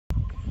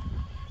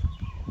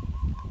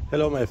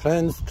Hello my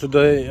friends,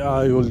 today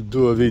I will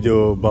do a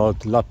video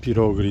about La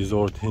Pirogue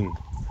resort in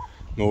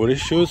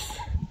Mauritius.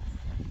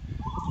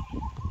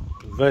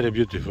 Very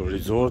beautiful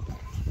resort.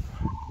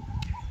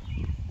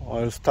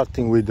 I'm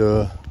starting with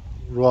the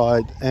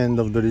right end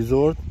of the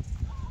resort.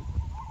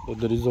 So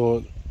the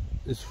resort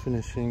is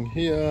finishing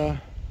here,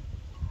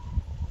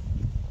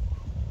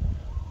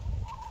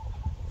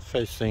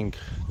 facing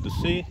the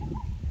sea.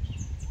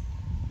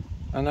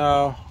 And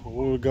now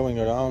we're going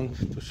around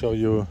to show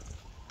you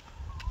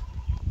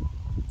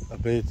a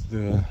bit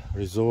the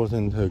resort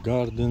and the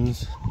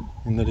gardens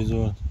in the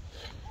resort,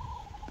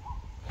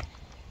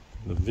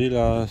 the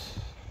villas.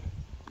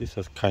 This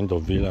is kind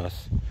of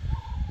villas.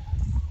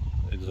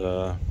 It's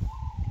a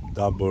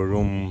double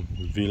room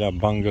villa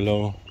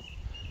bungalow,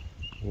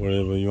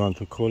 whatever you want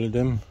to call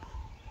them.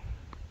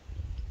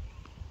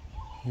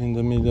 In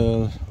the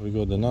middle we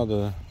got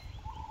another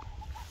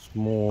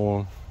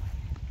small,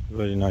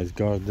 very nice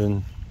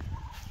garden,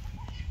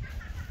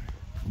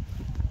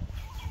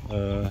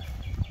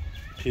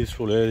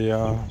 peaceful area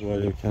where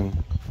you can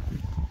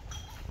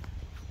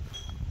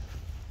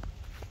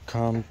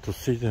come to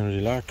sit and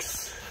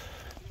relax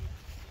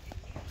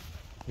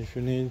if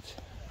you need.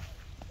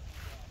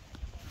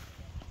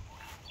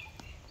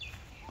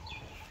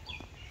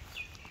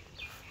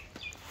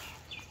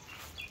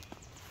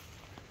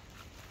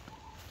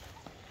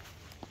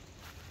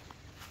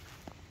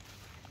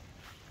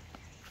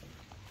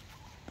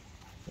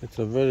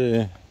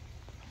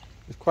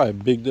 It's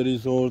quite big, the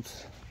resort,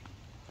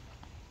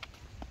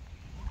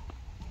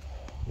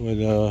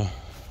 with a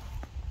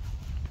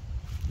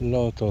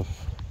lot of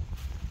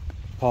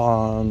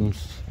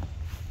palms,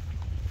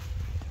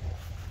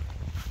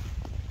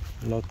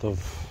 a lot of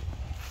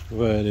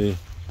very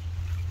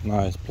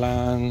nice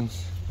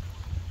plants.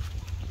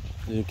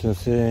 You can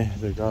see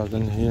the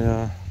garden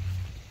here.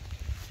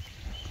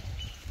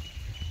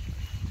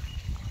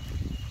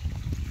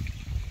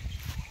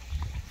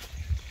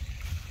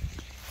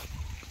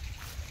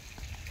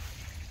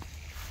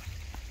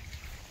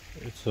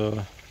 It's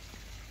a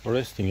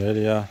resting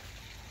area.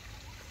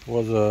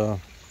 Was a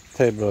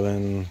table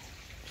and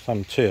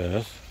some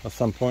chairs at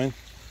some point.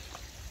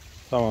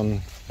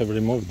 Someone have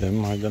removed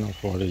them, I don't know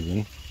for a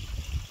reason.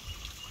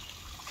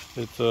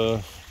 It's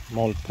a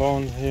small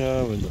pond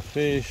here with the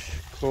fish,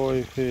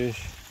 koi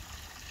fish,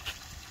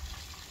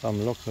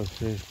 some local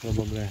fish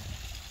probably.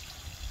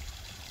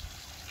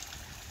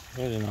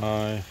 Very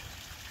nice.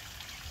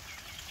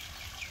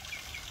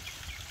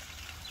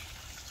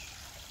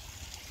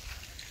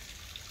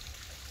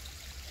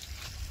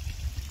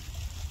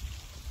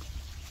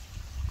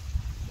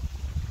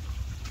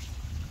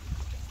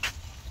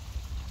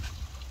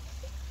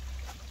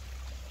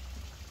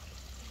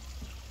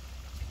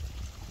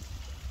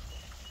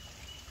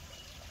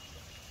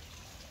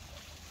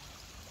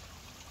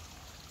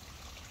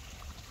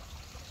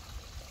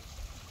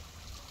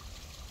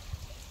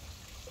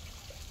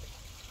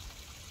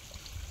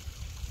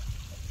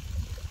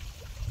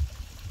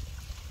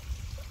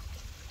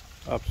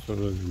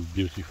 Absolutely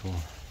beautiful.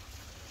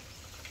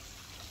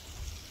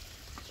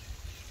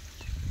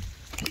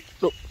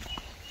 Oh.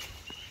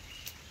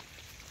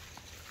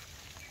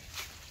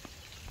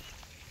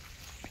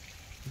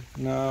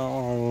 Now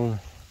I'm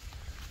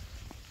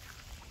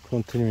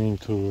continuing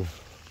to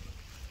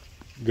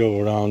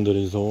go around the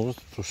resort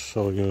to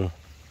show you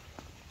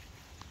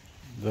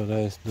the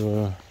rest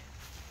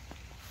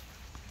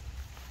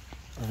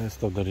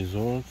of the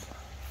resort.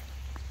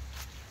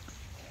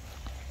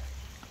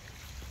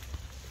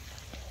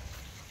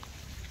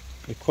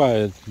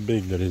 Quite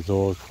big, the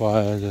resort,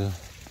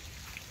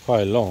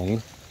 quite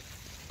long.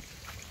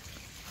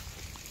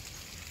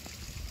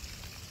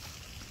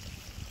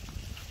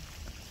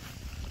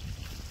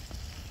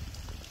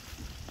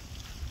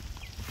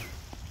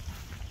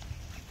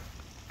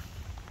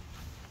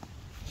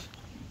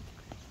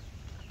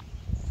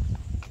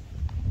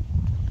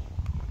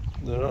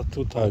 There are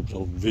two types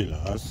of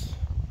villas,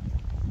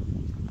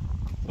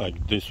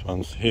 like this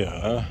one's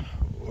here,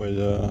 with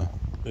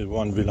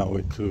one villa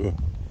with two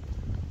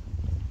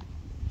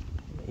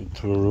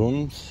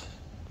rooms,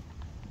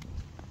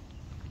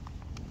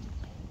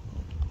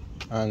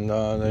 and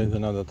there is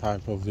another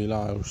type of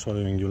villa I will show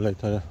you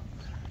later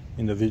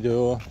in the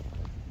video.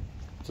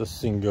 It's a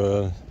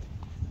single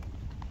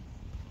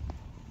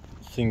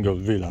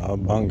villa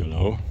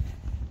bungalow,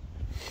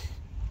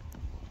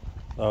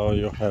 so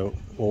you have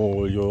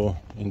all your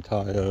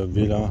entire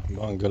villa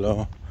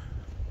bungalow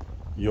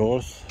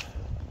yours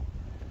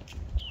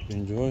to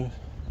enjoy.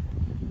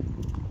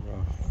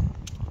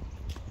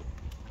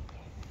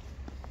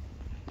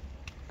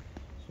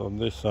 So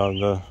these are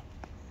the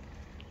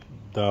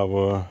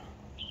double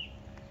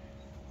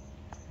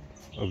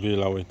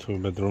villa with 2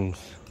 bedrooms.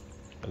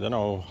 I don't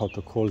know how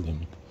to call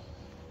them.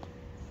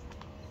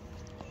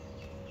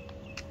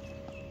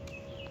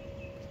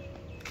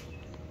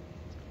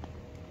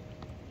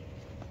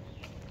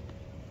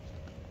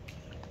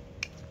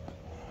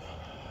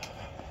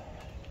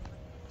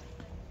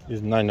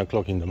 It's 9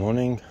 o'clock in the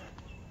morning.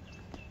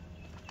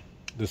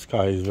 The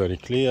sky is very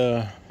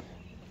clear.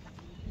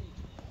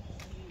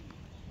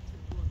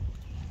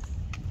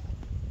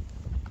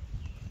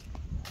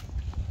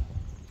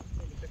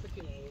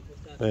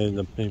 place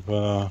the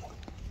people are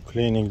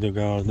cleaning the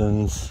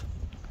gardens,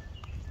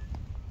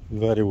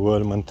 very well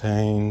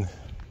maintained.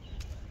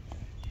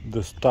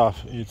 The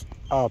stuff is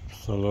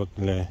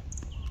absolutely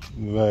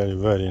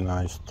very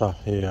nice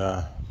stuff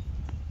here,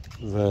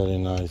 very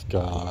nice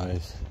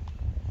guys.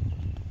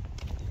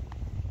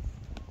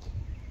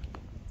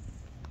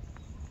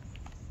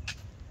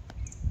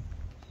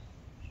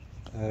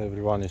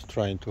 Everyone is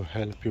trying to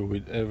help you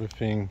with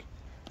everything.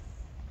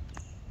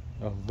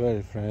 They are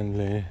very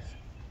friendly.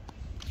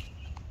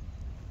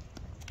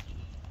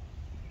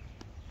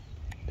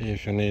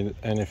 If you need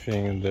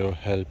anything, they'll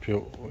help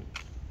you.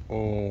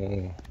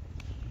 Oh,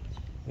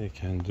 they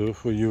can do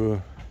for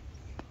you.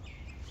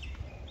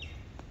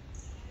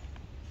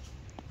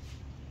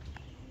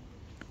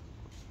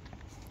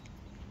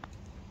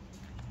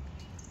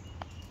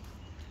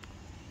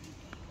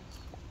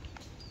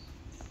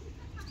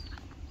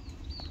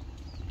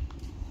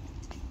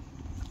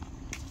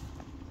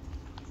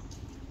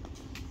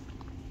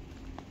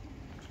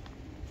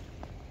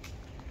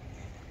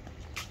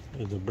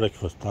 It's the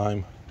breakfast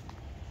time.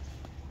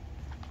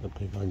 The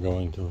people are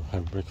going to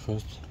have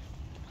breakfast.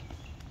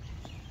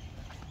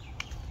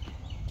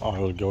 I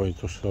will go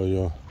to show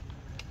you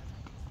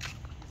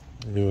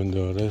even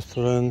the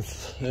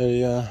restaurants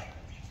area.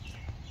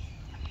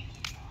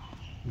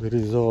 The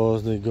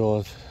resorts, they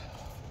got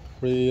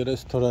 3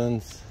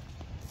 restaurants,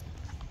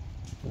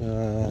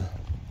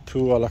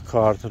 2 a la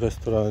carte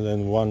restaurants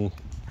and 1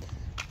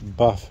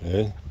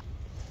 buffet.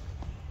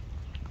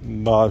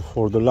 But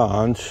for the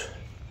lunch,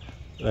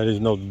 there is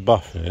no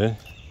buffet.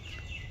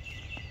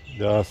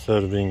 They are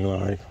serving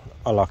like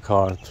a la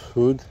carte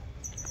food.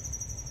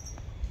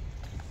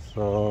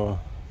 So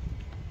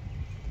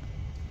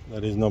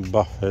there is no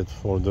buffet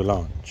for the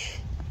lunch.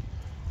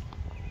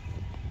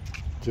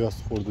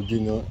 Just for the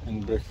dinner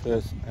and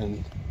breakfast,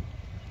 and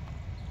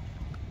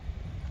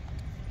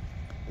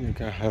you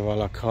can have a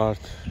la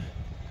carte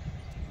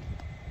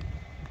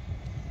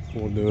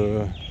for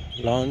the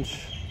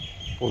lunch,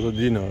 for the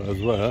dinner as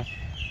well.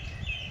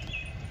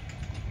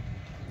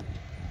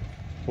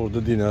 For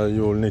the dinner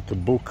you will need to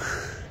book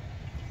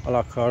a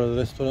la carte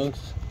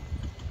restaurants.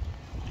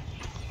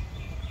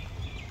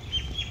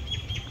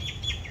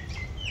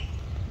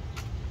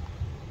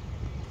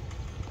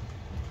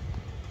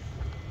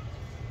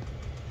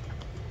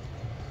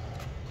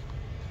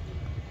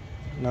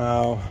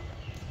 Now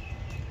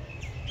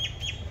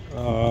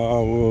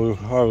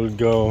I will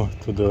go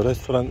to the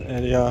restaurant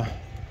area.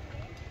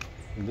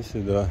 This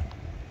is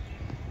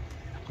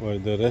where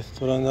the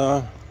restaurants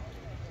are.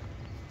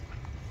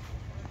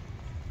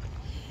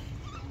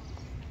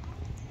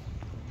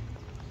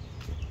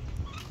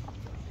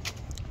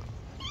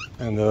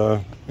 And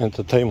the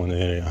entertainment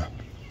area.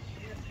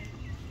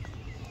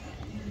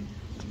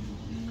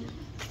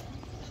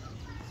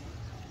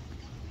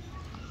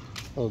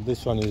 So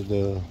this one is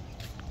the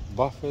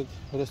buffet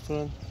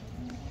restaurant,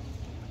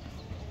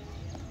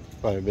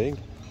 quite big,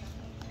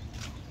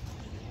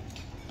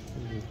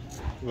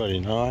 very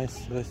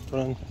nice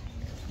restaurant.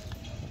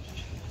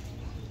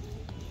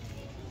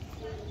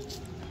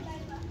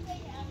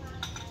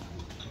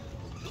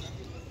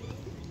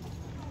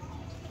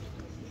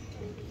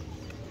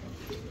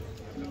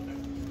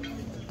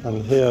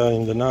 And here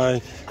in the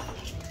night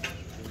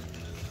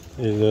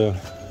is the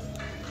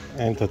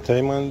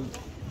entertainment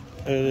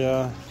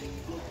area.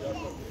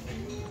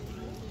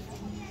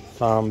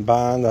 Some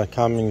band are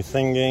coming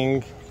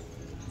singing.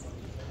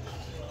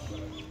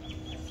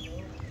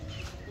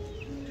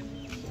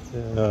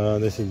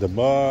 This is the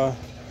bar.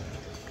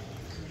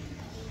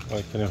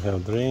 Where can you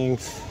have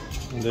drinks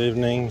in the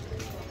evening?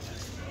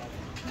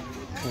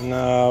 And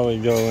now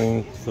we're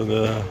going to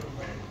the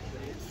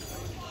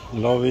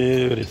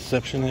lobby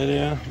reception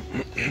area.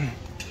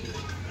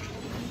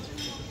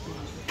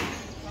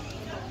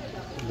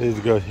 This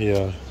guy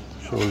here,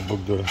 she will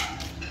book the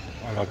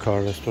a la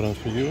carte restaurant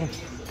for you.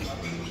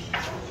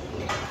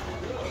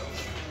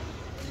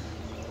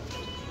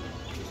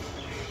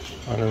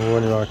 And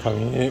when you are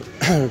coming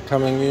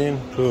in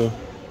to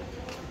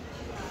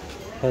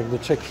have the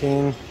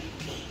check-in,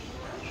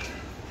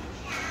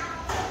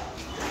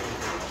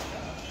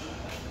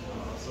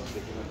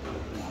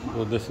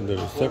 so this is the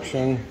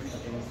reception.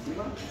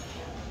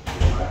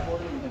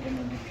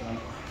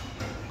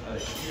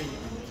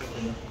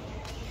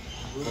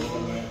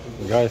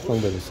 Guys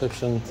from the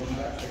reception,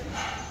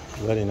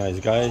 very nice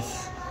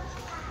guys.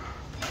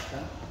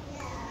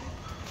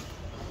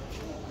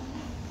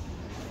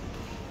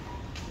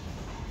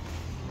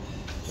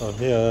 So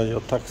here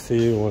your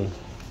taxi will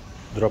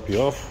drop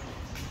you off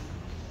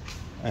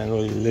and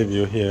will leave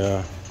you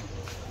here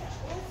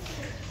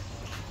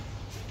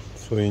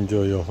to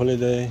enjoy your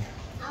holiday.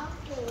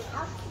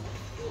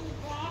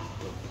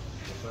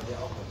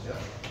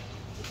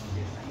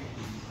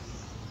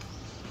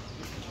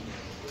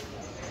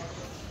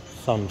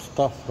 Some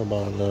stuff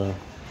about the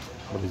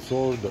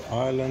resort, the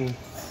island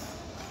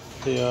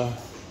here,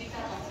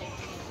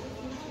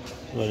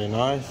 very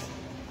nice.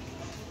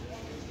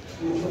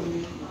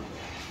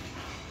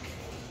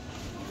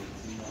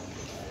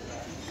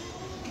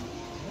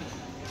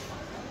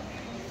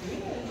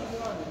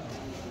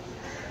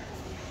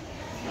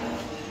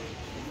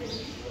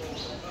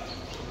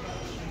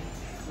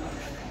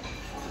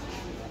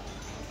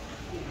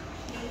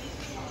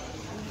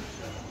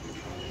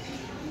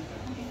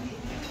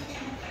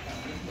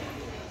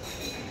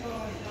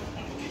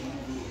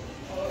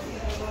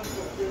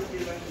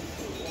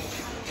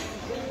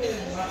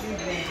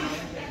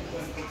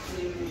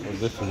 So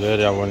this is the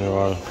area when you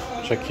are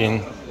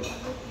checking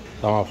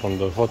someone from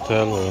the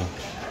hotel will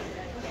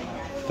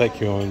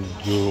take you and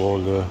do all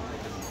the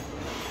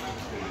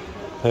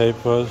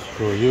papers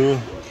for you.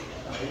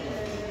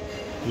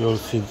 You'll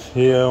sit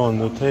here on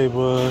the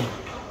table.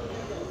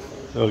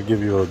 They'll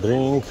give you a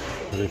drink,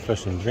 a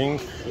refreshing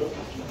drink.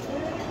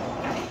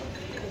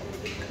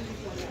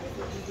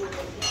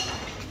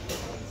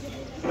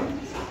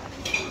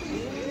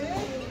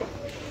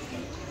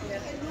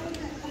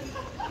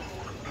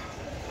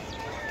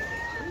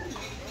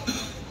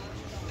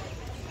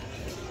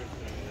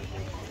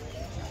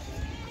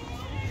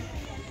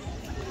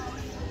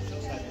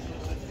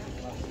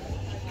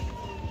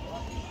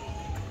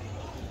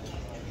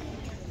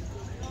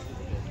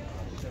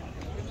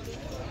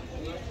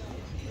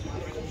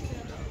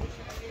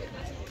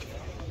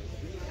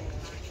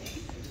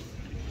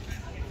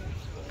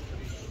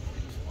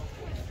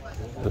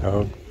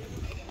 Hello.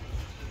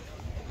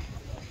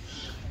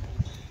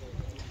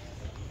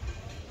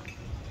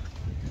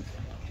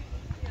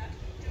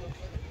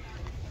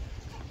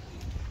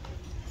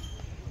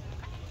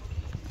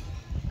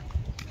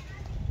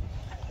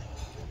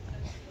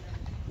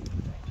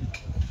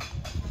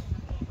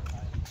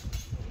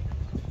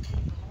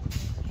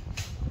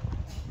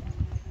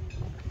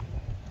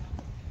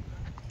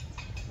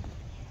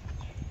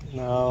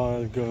 Now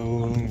I'm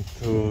going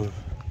to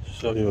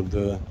show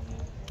you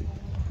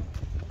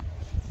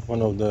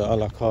one of the a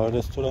la carte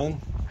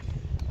restaurant.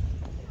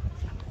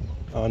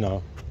 Oh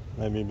no,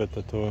 maybe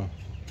better to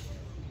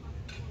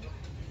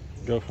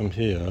go from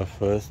here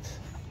first,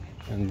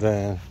 and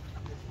then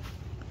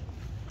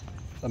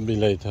a bit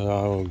later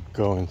I'll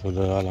go into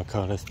the a la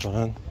carte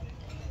restaurant.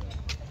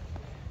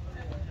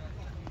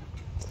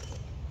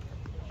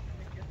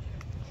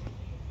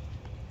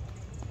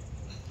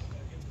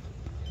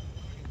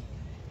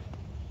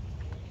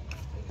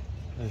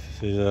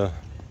 This is a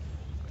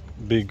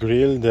big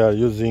grill they are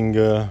using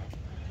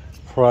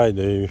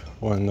Friday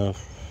when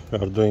we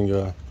are doing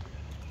a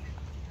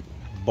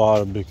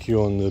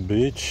barbecue on the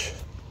beach,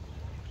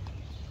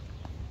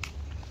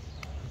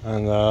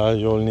 and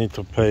you'll need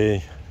to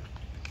pay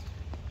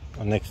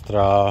an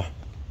extra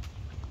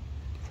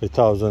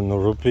 3,000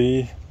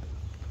 rupee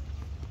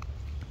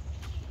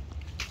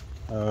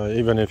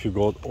even if you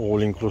got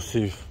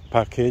all-inclusive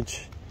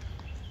package.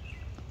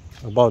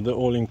 About the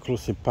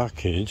all-inclusive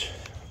package,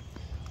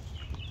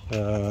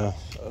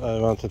 I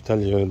want to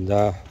tell you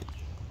that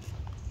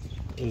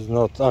it's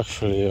not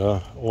actually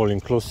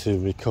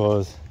all-inclusive,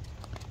 because,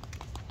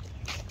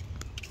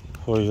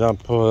 for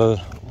example,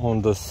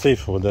 on the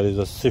seafood, there is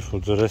a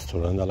seafood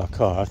restaurant a la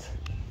carte.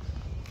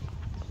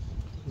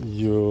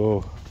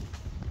 You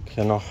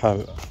cannot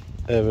have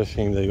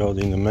everything they got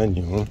in the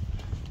menu.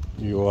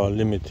 You are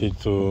limited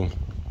to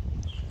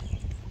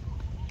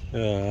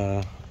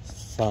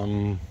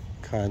some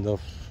kind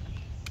of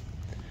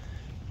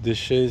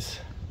dishes.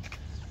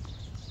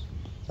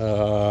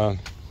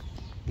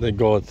 They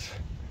got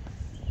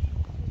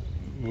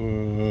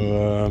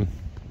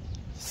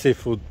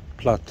seafood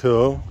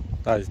plateau,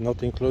 that is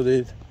not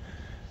included.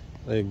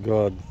 They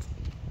got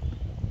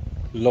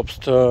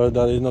lobster,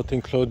 that is not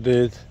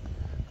included.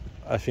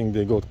 I think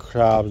they got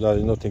crab, that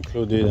is not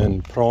included,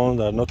 and prawn,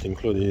 that are not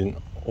included in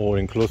all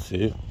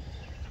inclusive.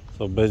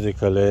 So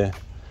basically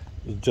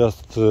it's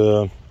just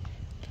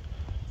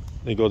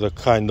they got a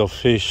kind of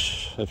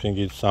fish, I think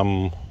it's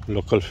some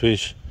local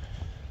fish,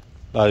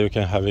 that you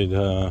can have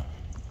it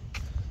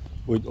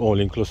with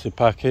all-inclusive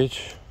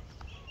package,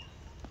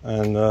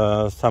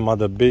 and some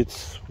other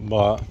bits,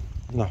 but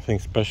nothing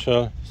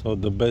special. So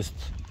the best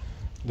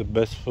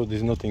food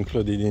is not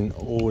included in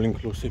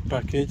all-inclusive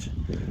package.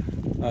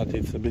 That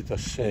it's a bit a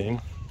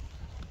shame.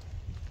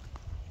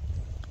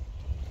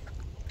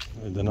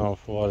 I don't know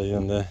for what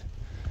reason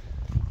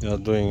they are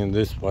doing in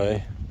this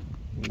way,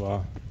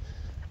 but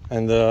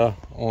and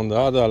on the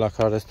other a la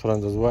carte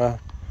restaurants as well.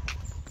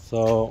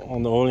 So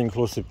on the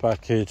all-inclusive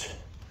package,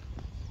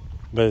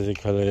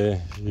 basically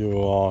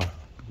you are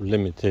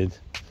limited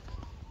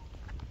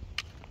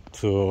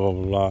to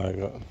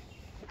like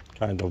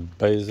kind of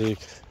basic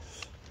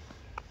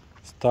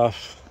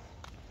stuff.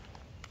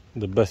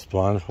 The best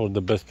one, for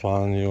the best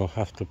one you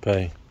have to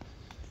pay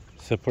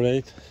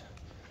separate.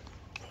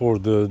 For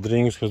the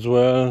drinks as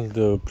well,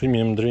 the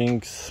premium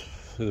drinks,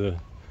 the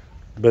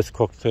best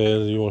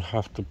cocktails, you will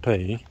have to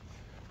pay.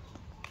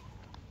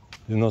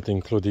 It's not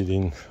included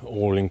in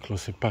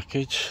all-inclusive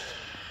package.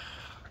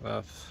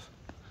 That's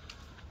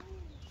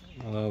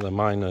another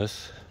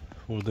minus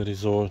for the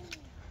resort.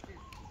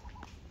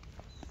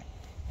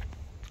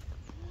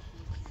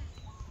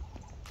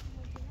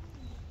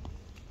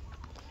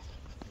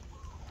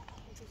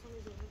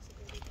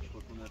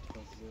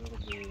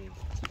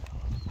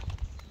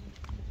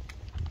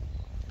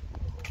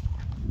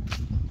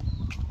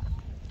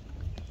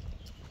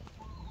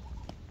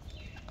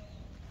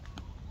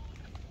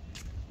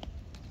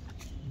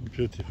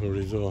 Beautiful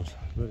resort,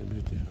 very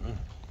beautiful,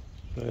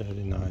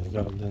 very nice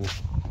garden,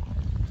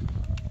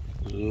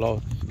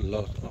 lot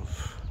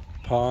of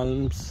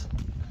palms,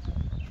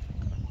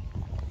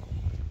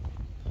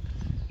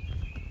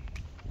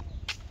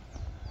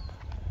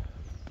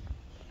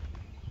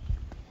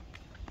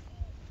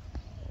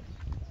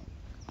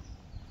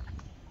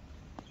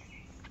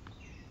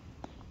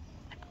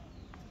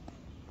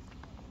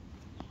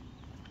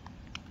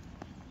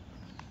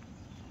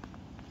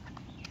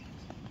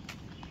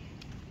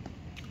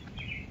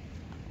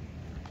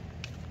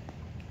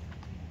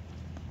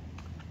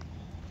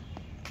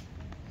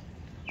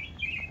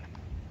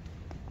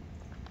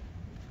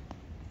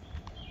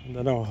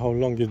 don't know how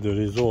long is the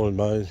resort,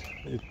 but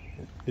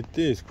it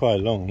is quite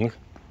long.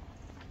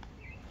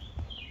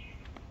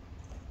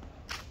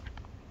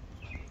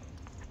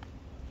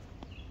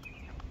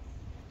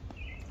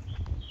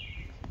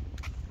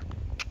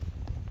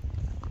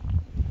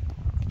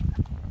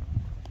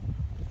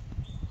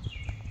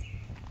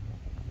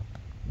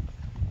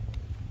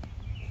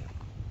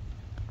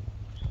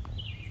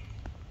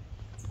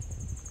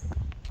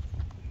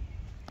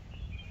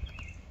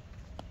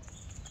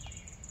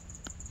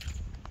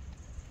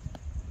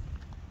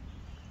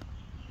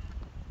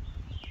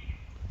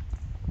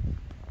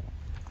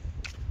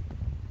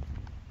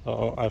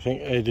 So I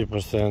think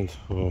 80%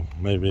 or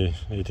maybe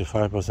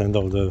 85%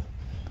 of the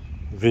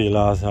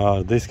villas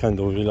are this kind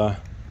of villa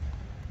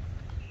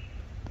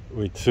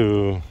with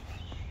 2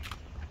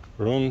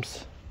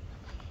 rooms.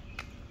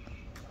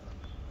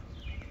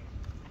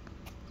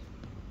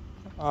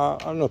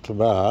 Are not too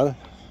bad,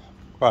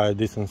 quite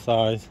decent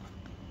size.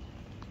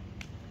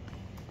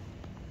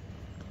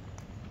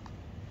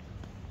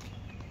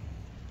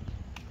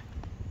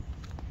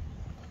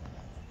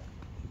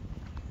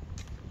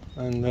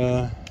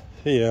 And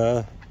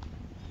here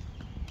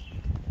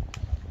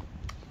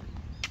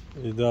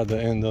is at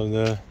the end of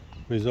the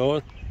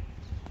resort.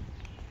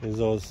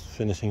 Resort's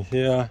finishing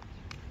here,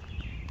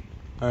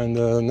 and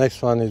the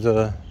next one is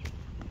a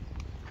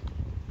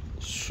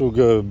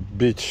Sugar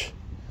Beach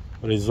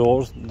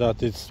resort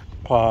that is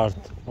part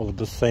of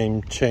the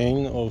same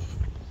chain of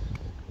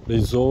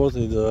resorts.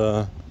 It's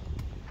a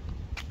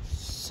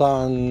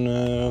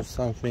Sun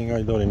something,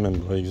 I don't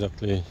remember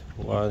exactly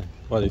what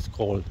it's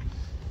called.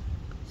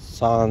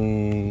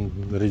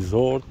 Sun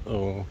Resort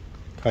or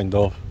kind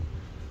of.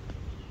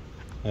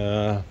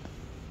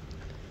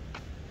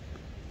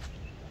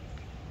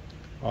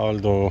 I'll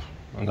do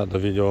another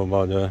video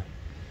about the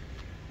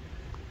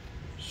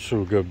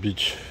Sugar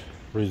Beach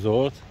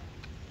Resort,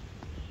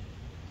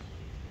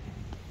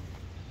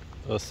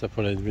 a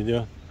separate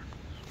video.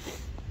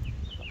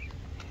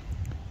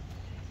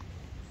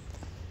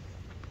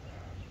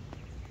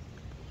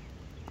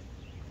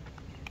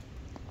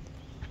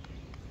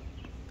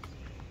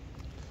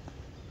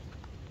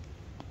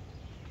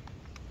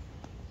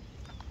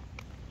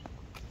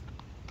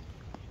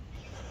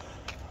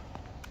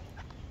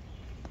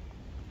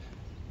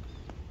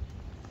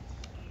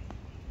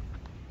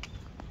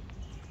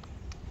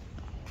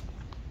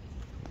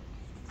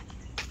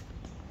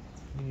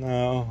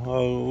 Now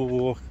I'll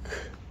walk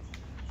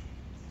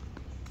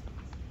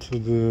to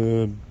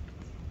the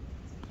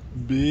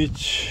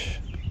beach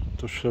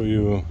to show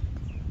you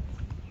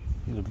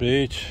the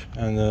beach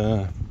and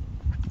the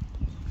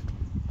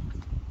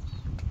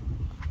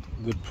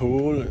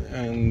pool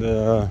and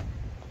the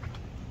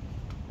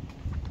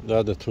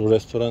other 2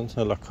 restaurants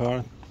a la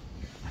carte.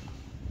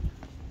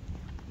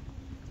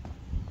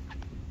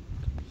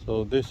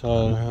 So these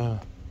are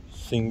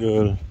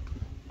single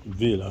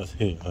villas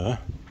here.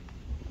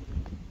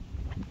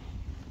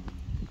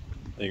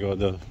 They got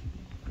the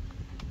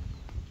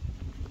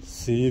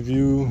sea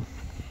view.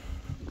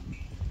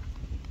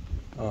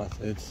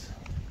 It's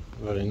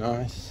very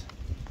nice.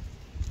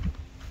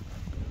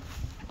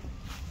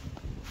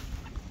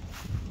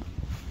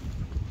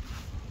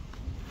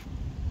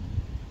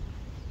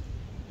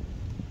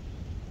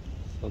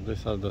 So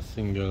these are the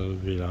single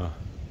villa.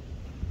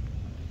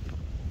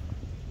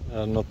 There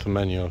are not too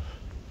many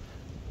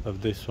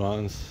of these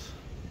ones.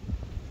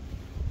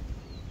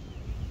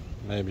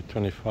 Maybe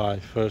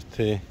 25,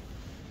 30.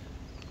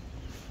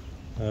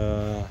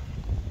 And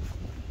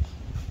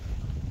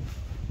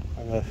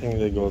I think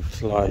they got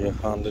like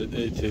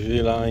 180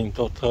 villa in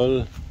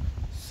total,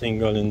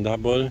 single and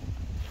double.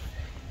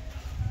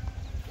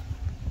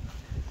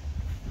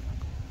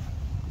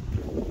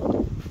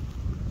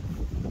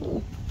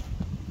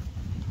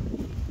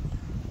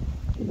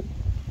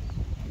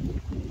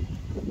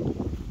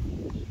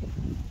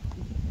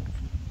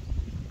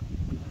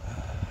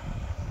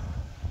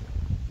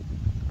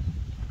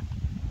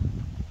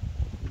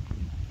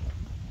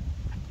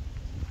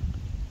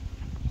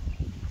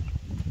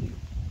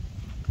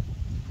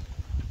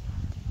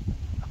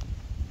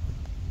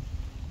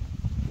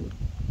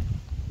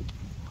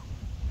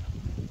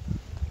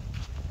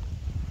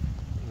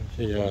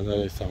 Here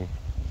there is some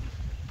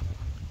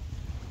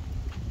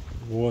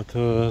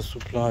water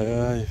supply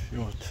if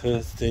you're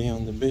thirsty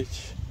on the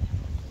beach,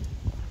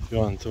 if you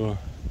want to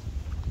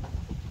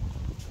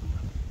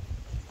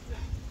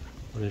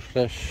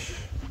refresh.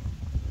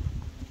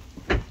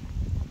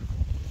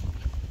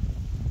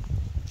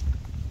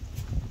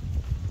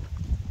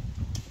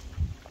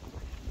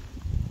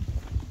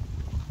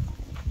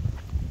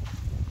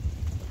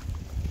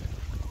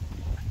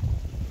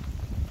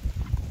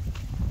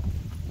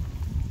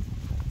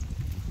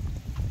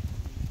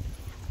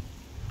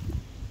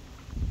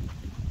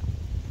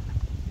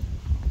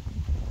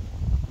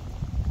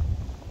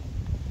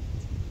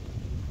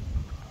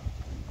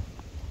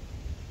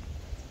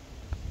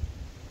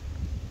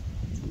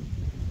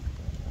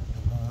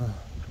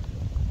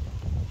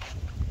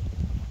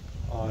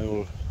 I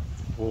will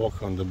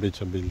walk on the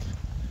beach a bit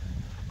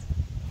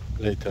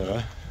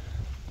later.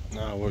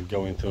 Now we're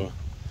going to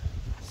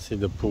see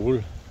the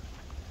pool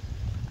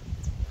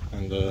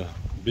and the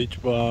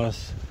beach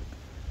bars.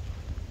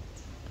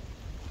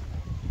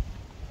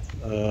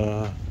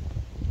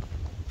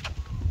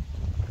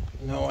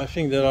 No, I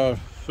think there are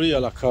 3 a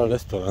la carte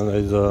restaurants.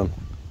 There's a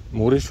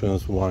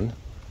Mauritius one.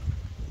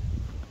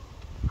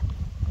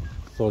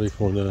 Sorry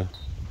for the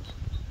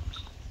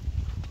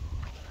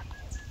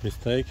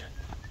mistake.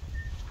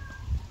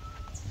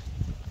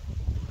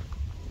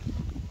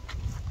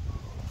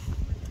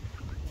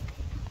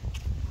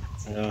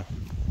 Yeah,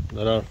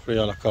 there are 3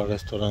 a la carte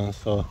restaurants,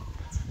 so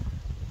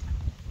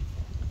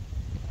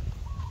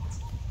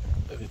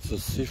it's a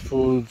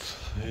seafood,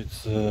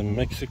 it's a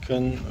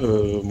Mexican,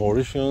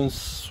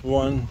 Mauritius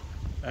one,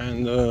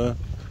 and the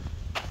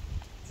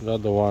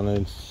other one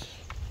is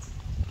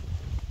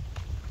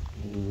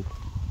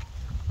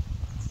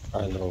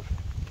kind of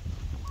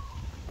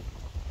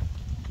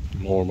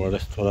normal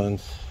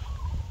restaurants.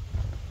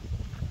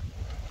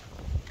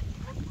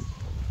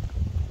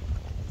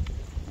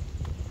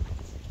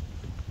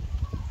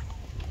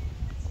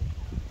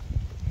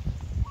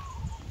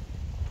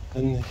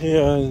 And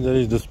here there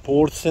is the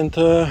sports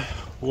center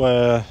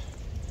where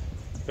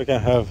you can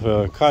have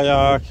a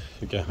kayak,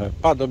 you can have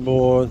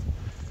paddleboard,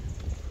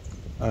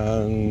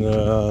 and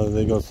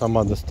they got some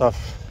other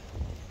stuff.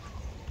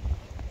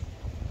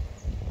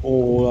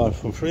 All are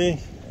for free.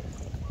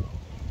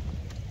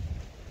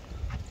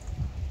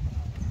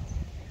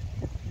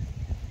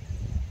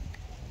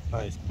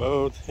 Nice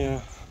boat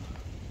here.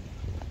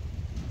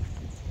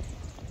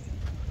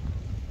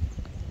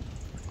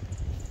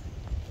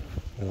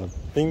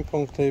 Ping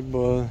pong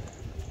table,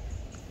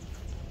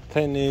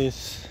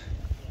 tennis,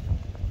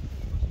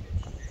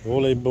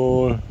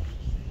 volleyball,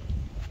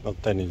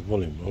 not tennis,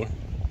 volleyball.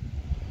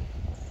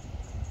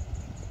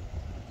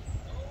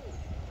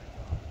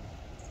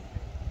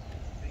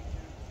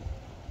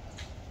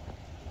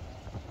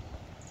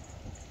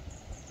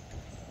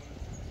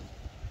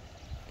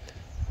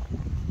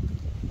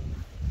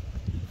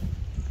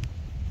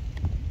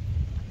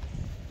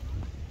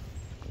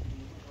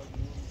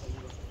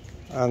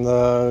 And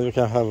you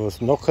can have a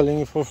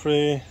snorkeling for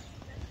free.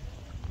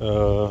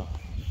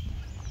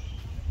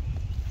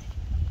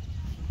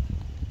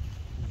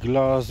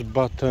 Glass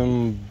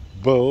bottom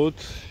boat.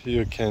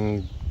 You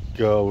can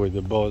go with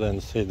the boat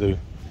and see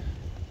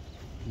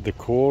the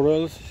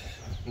corals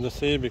in the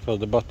sea because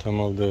the bottom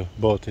of the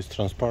boat is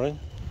transparent.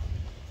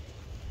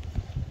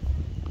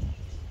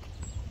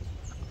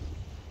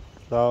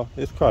 So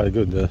it's quite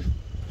good,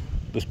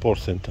 the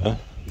sports center.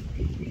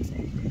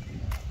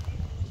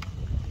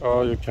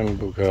 Or you can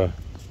book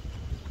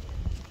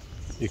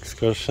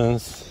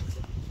excursions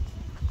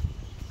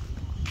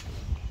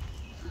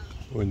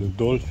with the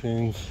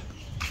dolphins,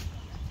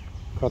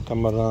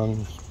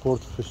 catamaran,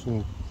 sport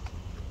fishing,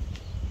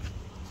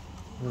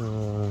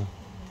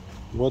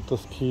 water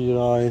ski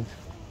ride.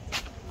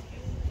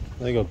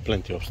 They got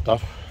plenty of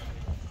stuff.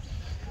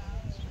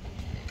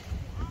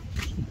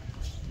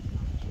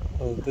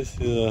 So this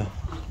is a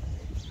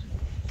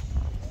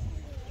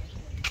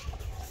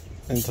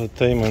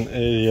entertainment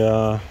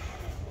area.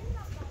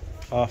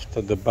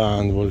 After the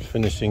band will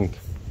finishing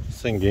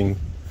singing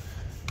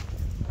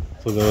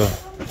to the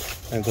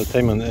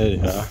entertainment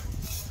area,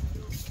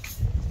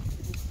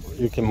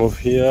 you can move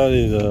here.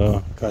 Is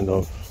a kind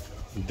of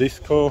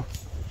disco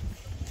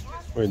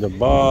with a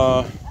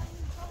bar.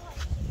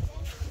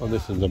 So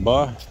this is the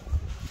bar,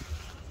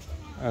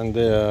 and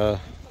there's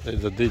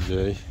a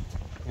DJ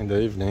in the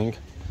evening.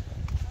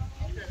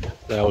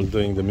 They're all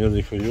doing the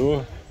music for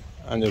you,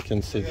 and you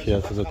can sit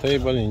here to the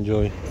table,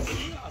 enjoy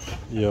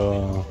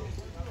your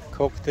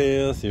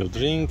cocktails, your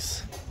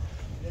drinks.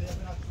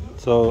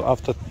 So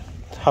after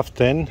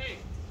 10:30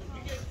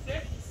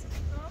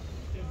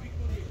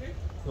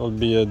 there'll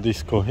be a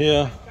disco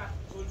here,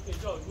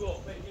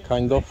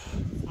 kind of,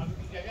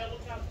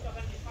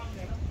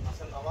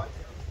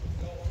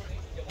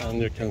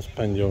 and you can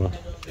spend your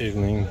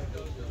evening.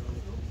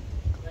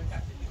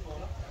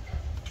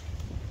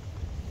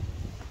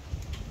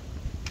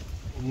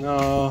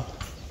 Now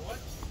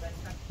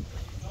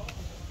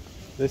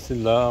this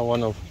is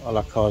one of a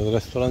la carte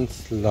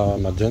restaurants, La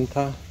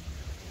Magenta,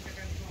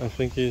 I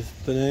think is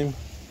the name.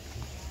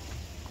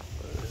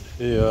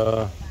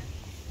 Here,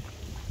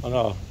 oh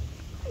no,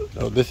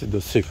 this is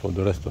the seafood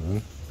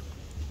restaurant.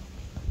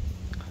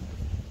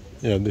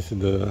 Yeah, this is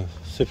the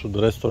seafood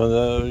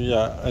restaurant.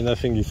 Yeah, and I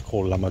think it's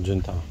called La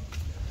Magenta.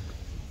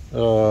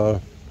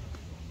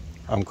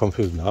 I'm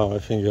confused now. I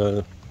think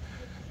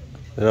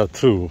there are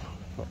 2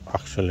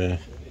 actually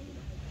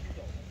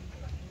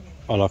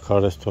a la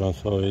carte restaurant,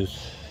 so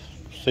it's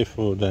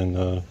seafood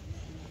and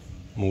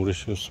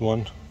Mauritius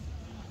one.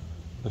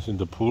 This is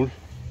the pool.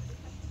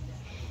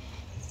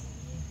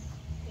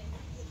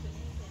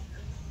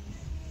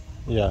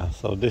 Yeah,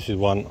 so this is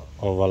one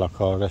of a la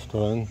carte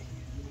restaurant.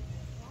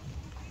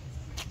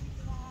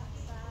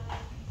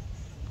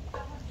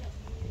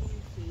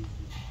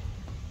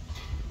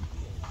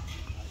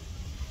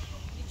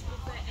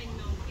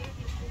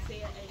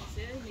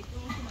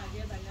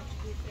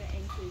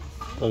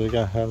 So we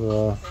can have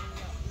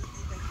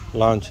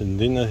lunch and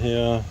dinner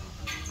here,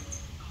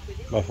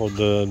 but for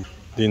the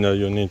dinner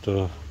you need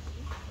to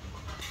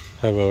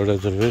have a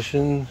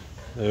reservation.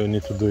 You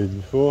need to do it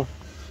before.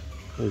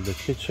 Here's the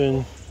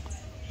kitchen.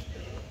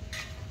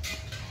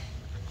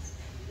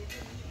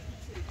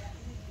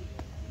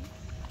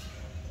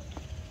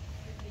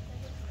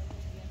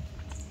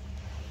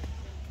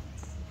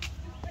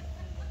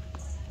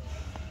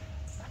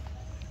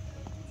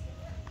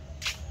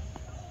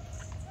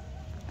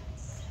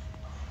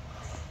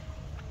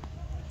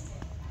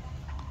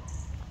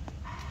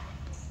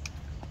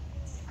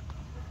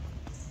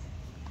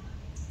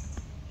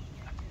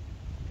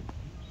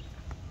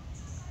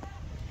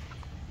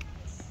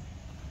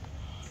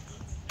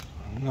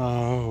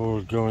 Now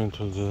we're going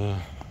to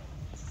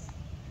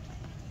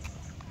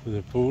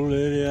the pool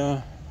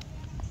area.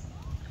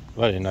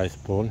 Very nice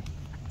pool.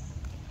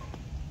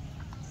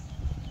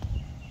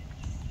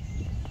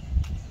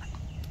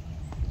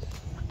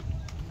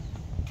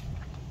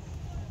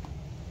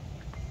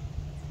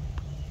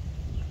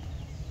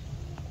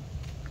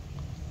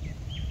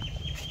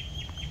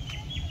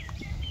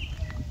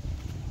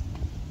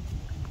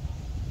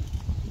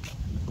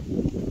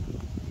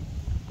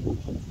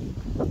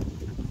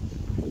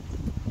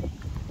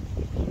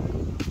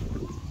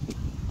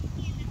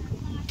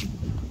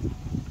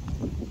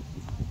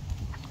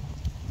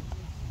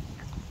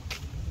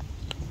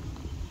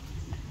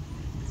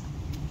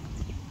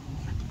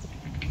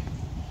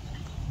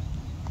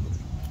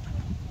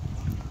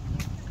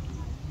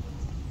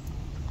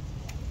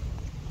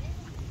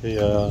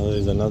 Here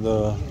is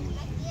another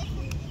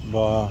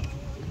bar,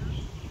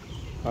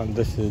 and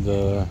this is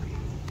the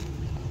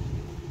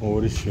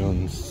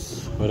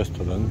Mauritius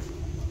restaurant.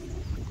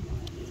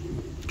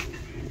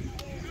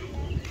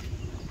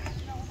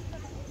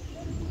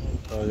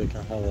 So you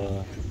can have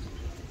a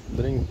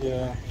drink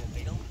here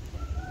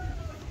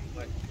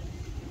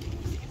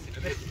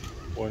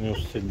when you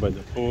sit by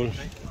the pool.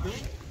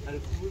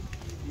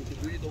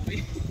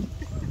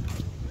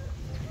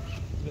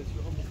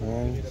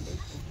 And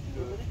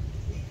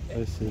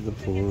this is the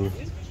pool.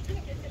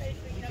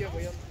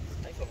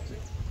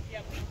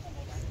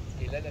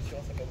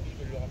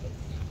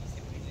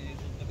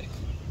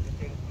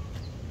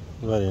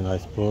 Very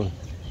nice pool.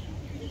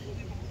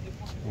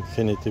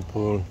 Infinity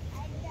pool.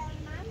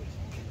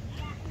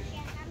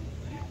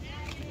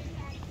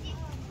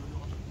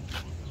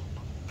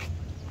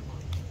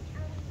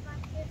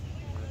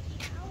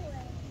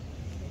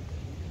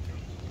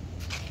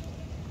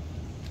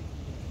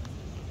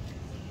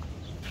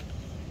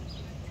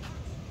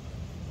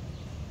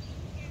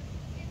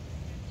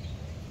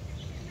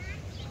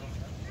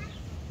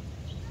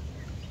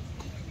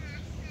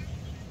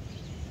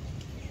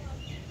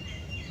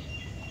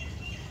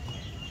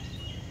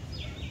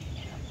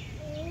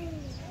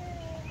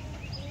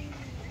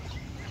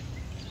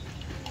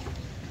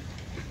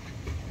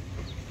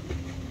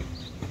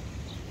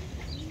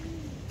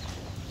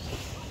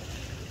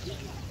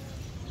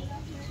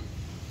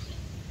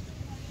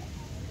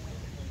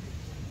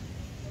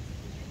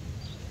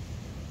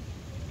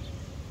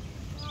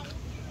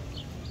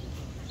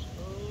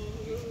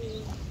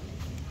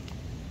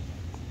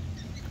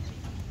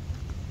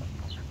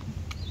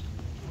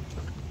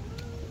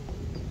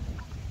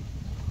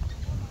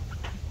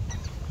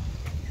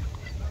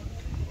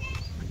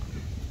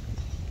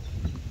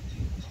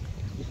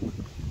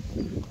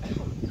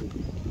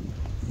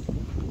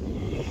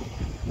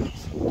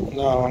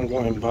 Now I'm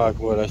going back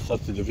where I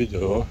started the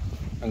video,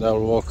 and I'll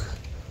walk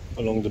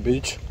along the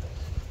beach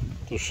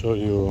to show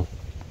you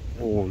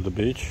all the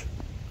beach.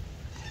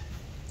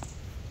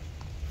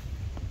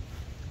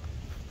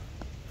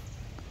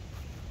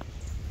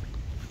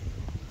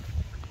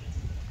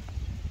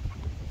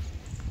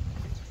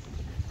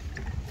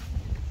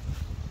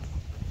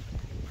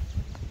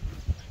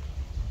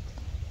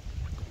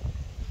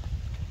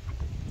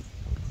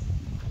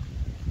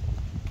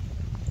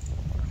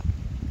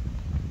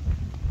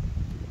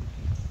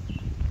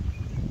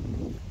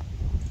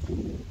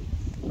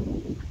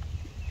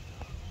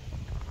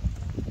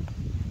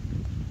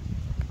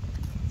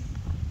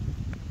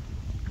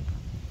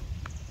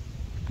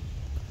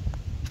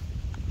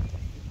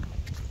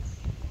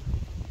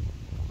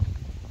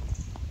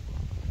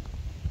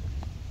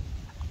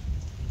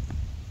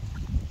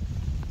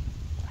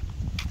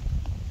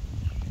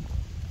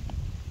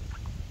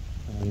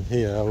 And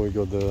here we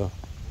got the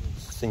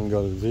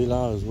single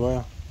villa as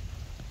well,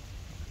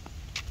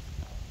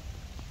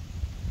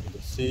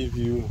 the sea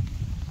view,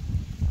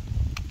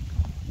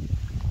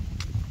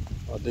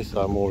 but these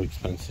are more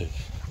expensive.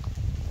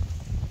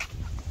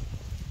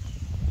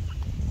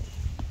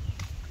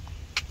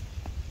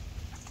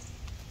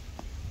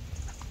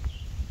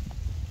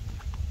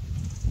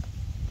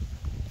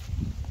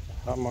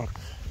 Hammock.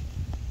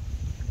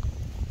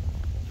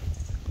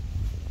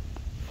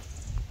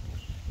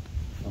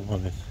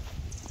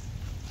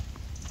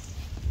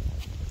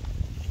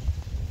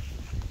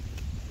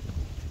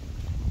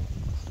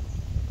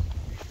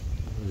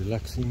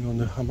 Relaxing on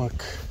the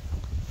hammock.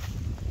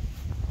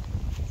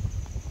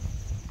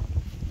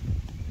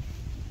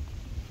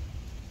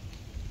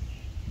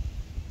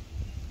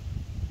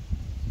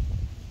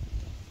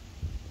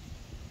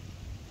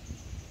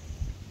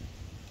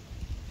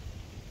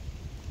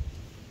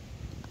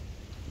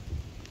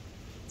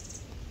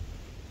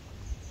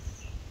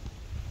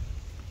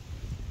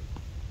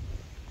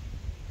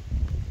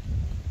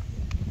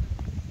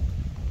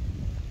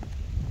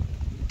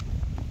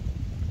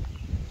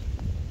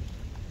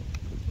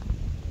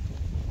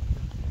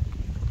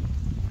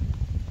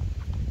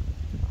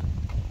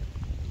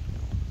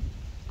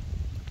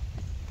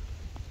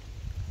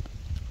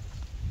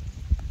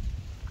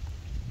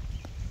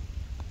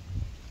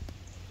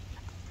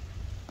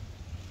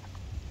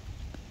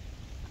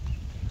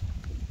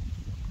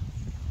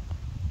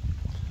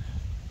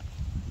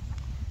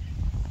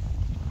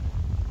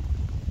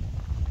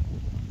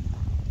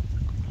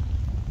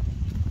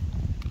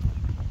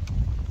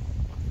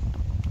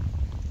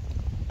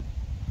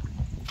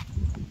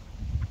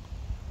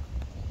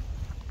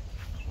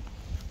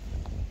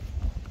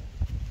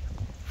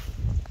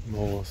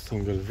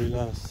 single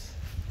villas.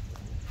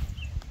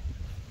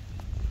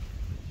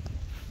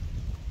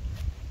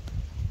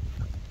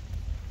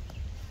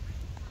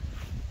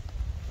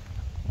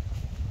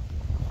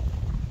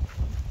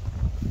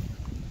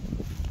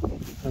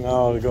 And now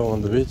I'll go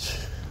on the beach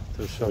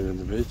to show you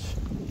the beach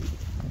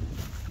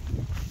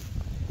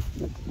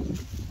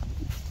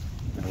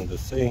and the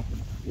sea,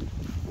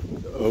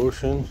 the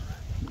ocean.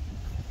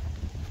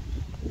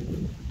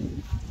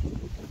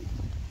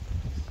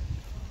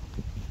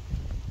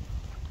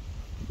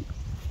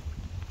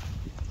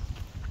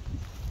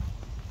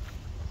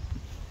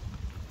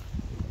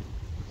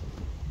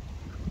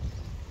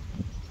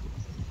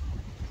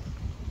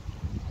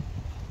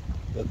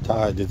 The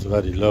tide is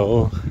very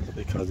low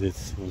because it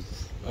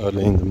was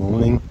early in the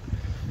morning.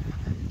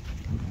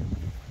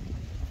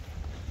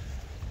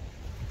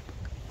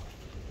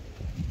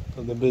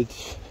 So the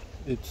beach,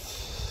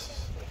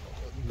 it's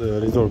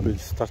the resort beach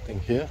starting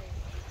here.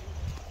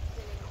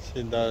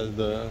 See, there's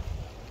the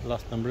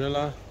last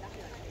umbrella.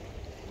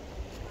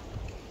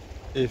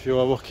 If you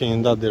are walking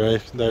in that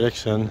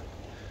direction,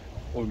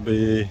 would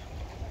be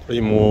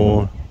 3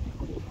 more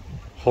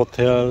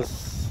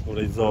hotels,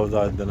 resorts,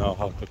 I don't know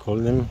how to call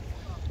them.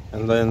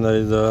 And then there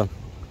is a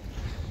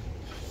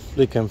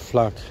flick and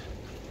flack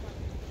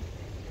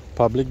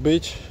public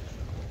beach.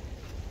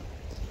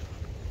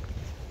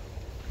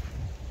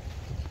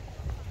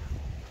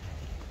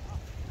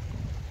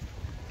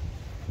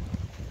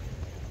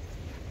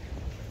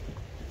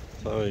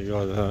 So we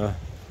got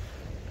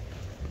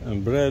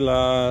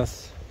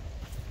umbrellas,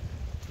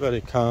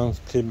 very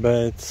comfy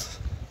beds,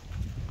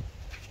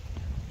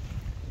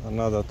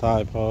 another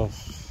type of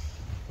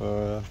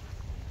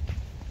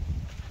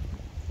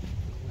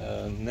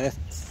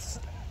nests,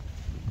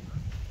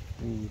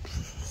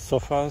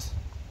 sofas.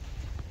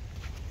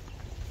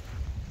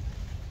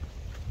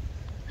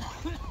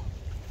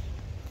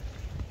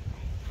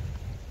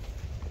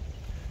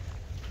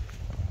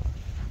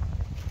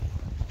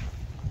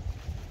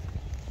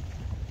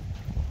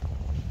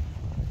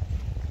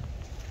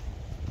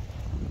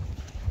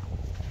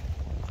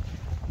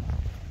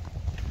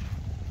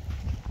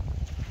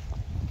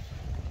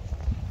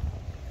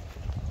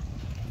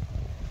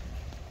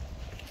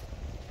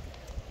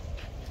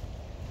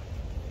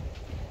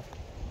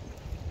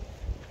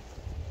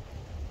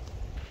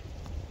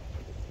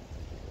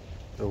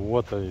 The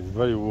water is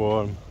very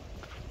warm.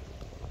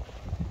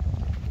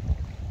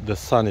 The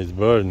sun is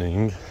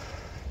burning.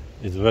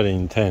 It's very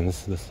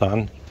intense, the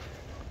sun.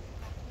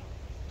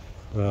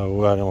 We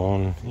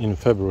are in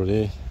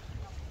February.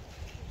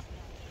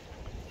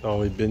 So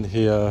we've been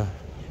here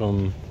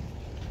from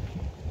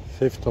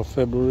 5th of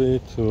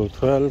February to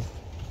 12th.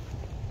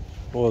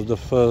 Was the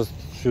first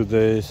few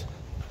days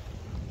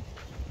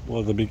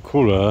was a bit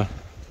cooler.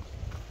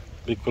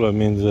 Bit cooler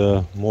means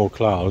more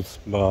clouds,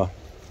 but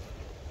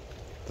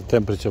the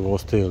temperature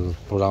was still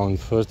around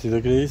 30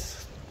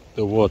 degrees.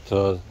 The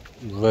water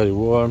very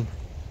warm.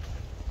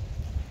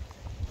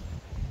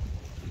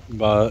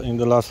 But in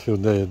the last few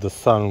days the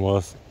sun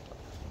was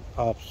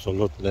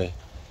absolutely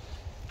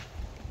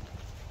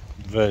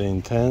very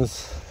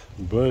intense,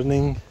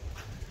 burning.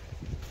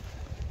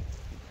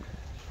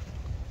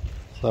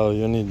 So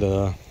you need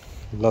a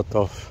lot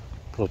of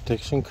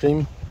protection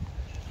cream.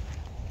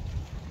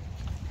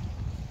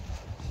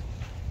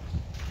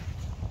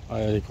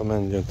 I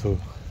recommend you to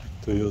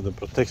use the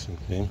protection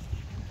cream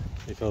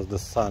because the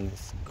sun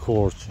is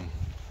scorching.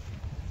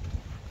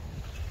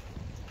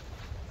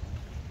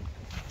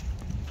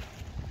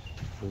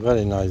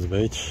 Very nice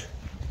beach,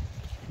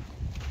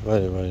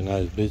 very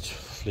nice beach,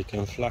 flick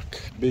and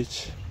flack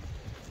beach.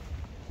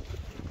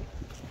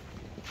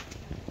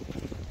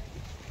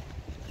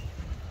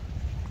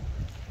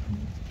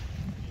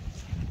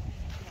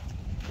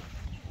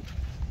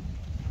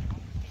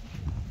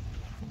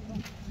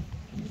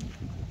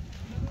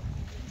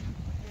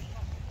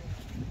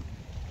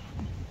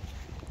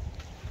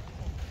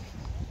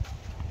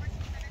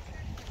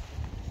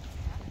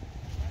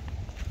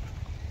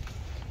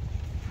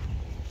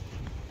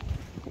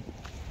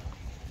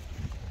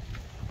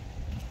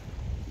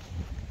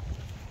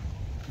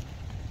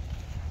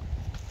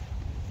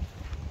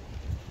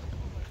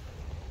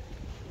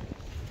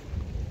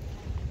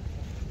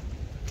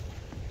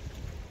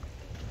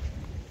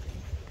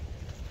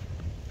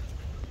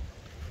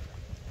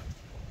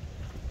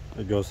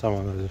 We got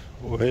someone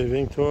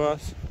waving to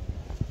us.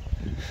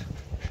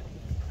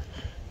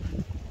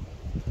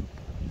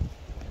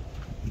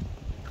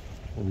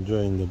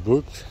 Enjoying the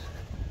book.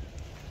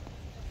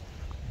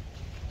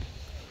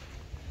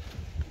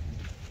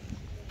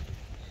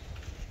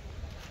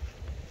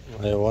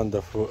 My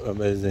wonderful,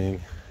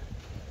 amazing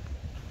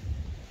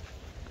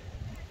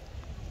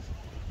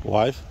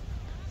wife.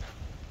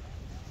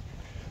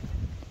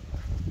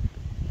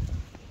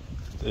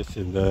 This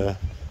is the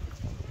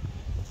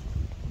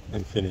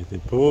infinity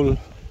pool.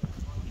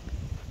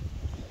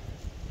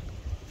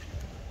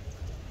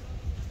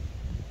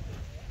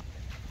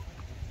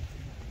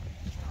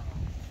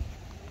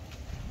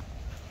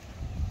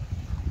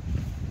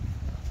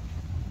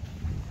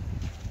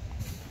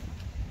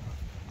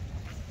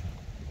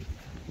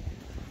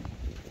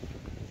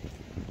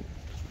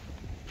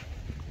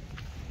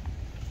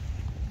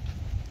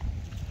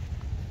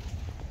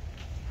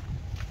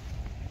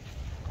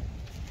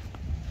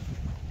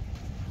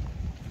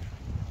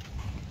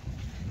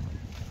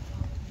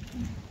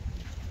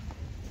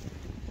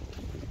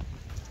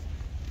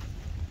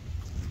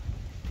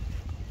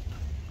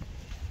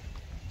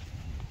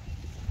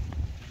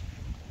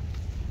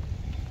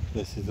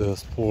 This is the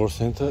sports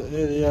center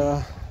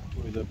area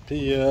with a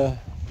pier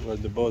where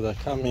the boats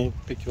are coming,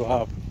 pick you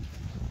up,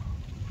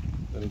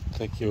 then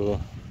take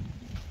you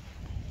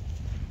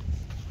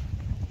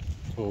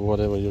to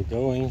wherever you're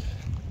going.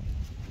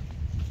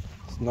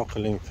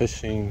 Snorkeling,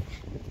 fishing,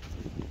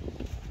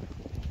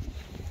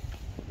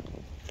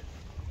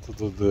 to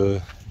do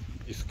the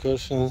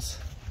excursions.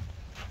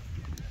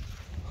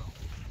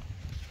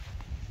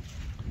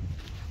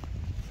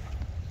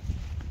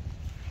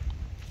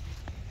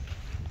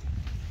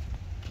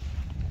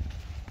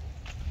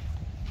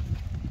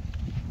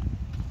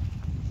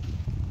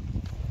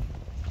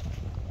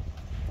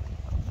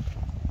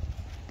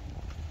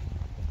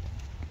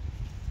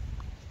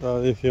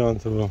 Well, if you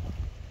want to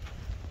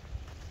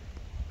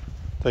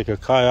take a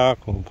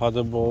kayak or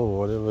paddleboard or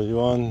whatever you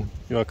want,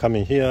 you are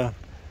coming here,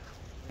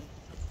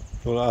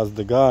 you'll ask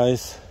the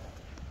guys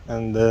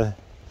and they're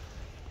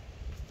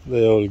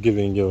all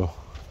giving you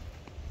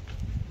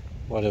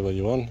whatever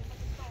you want.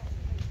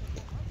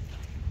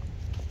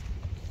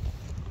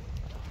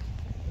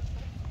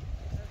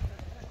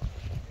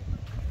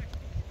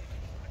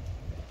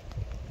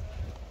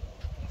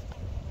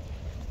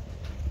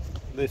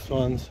 These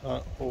ones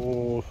are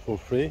all for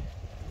free,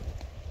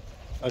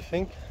 I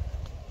think.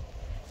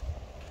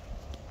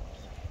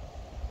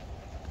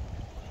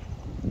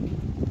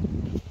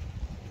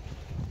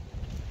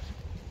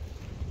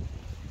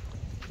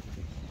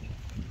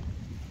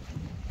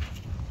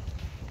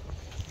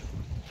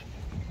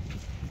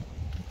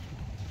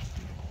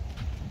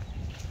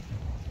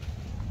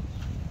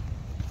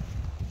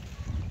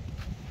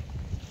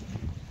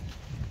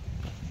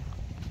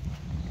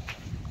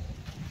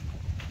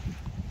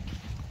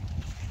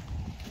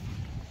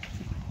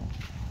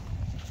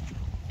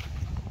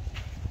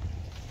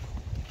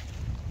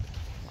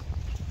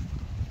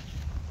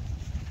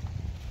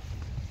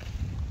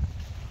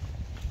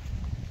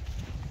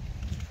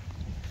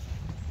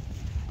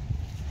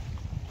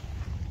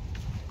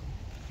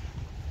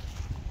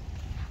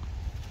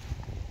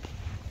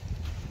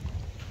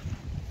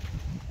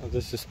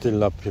 This is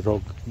still a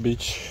Pirogue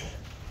beach.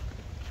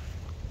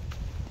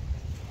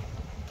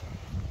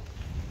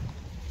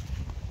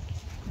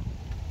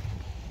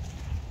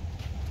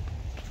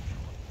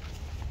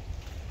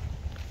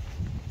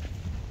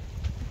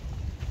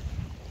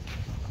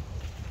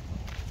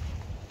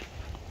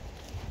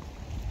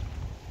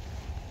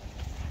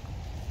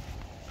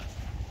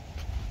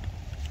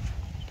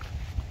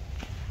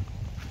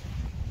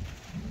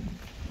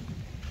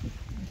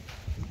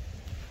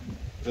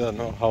 I don't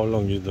know how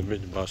long is the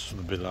beach, but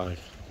should be like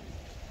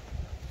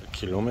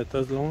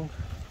kilometers long,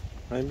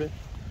 maybe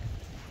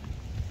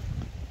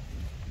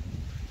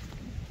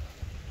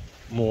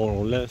more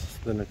or less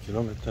than a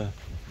kilometer.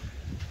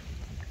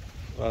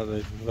 But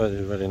it's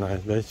very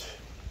nice beach.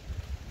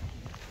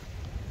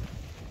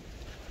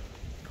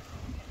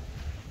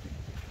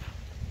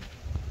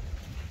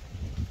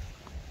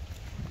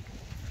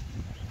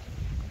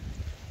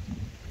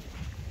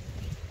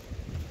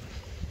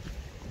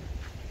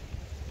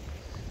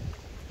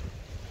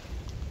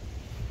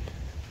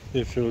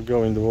 If you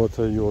go in the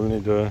water, you will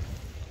need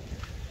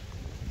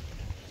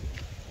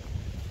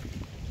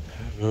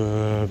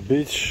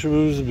beach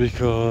shoes,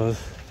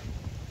 because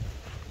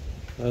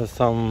there's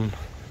some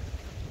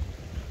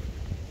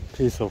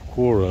piece of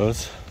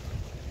corals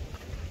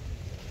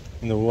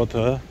in the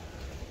water,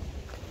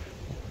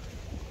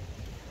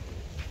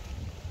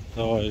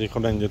 so I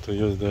recommend you to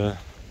use the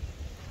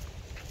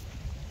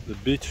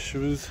beach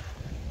shoes.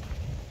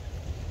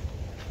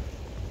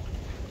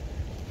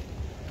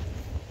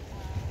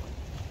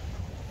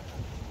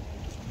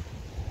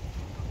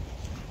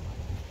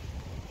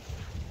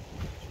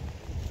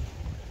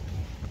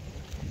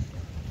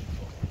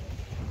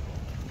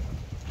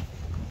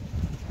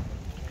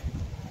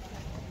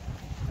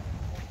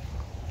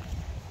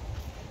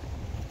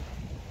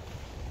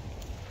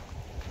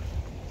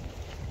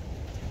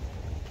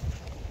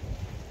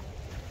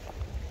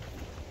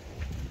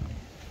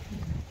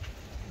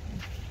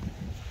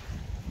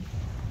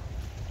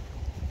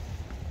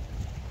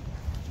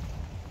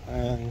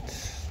 And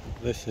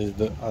this is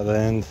the other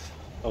end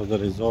of the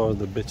resort.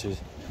 The beach is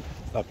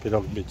the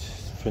Pirogue beach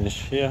is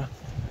finished here,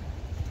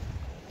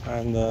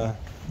 and the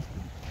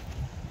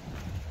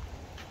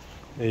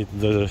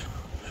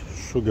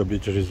Sugar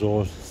Beach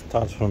resort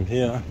starts from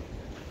here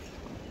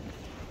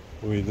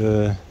with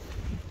the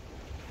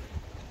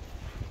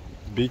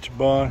beach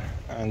bar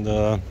and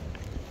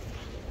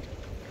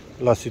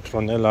La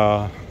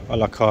Citronella a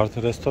la carte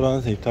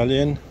restaurant,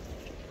 Italian.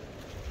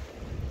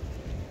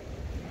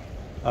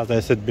 As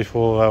I said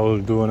before, I will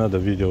do another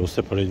video,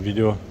 separate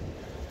video,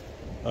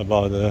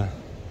 about the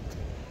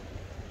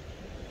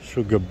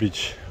Sugar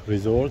Beach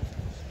resort.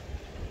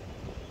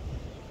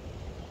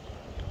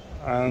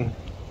 And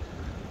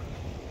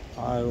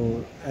I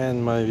will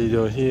end my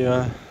video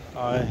here.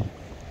 I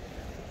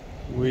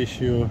wish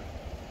you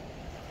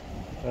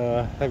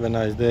have a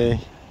nice day,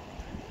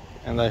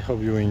 and I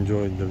hope you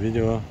enjoyed the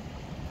video.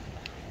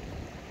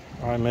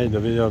 I made the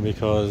video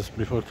because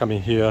before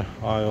coming here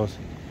I was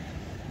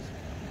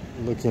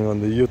looking on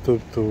the YouTube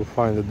to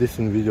find a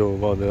decent video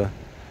about the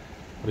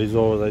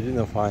resort. I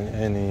didn't find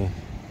any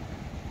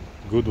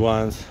good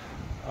ones.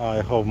 I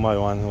hope my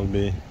one will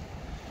be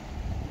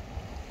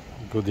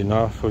good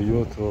enough for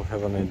you to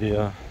have an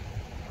idea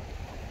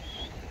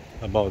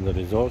about the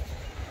resort,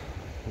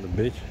 the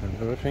beach and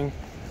everything.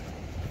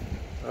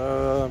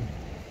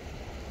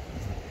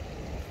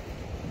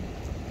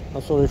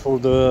 I'm sorry for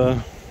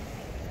the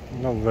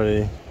not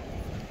very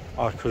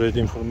accurate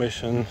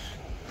information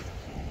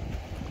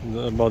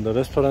about the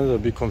restaurant. It'll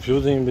be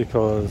confusing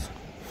because,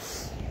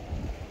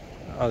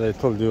 as I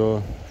told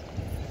you,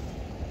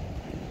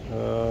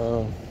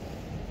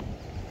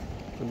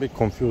 it's a bit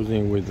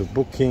confusing with the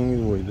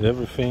booking, with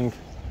everything.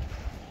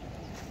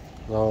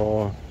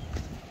 So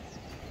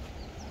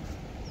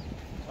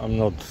I'm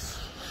not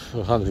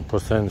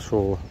 100%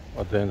 sure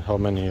at the end how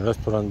many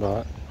restaurants,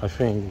 but I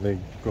think they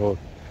got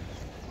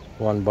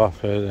one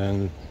buffet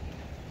and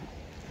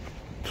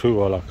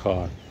 2 a la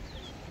carte,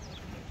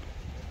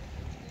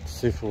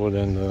 seafood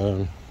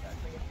and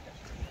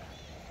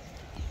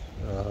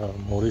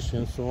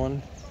Mauritius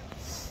one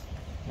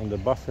on the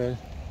buffet.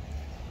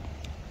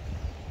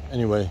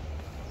 Anyway,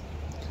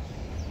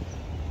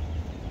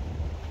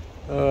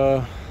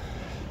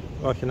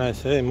 what can I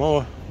say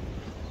more?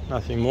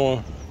 Nothing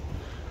more.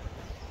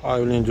 I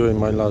will enjoy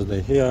my last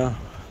day here,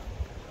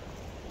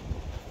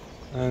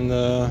 and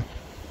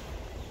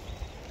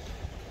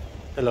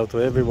hello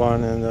to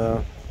everyone,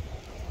 and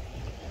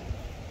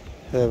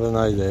have a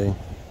nice day.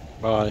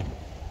 Bye.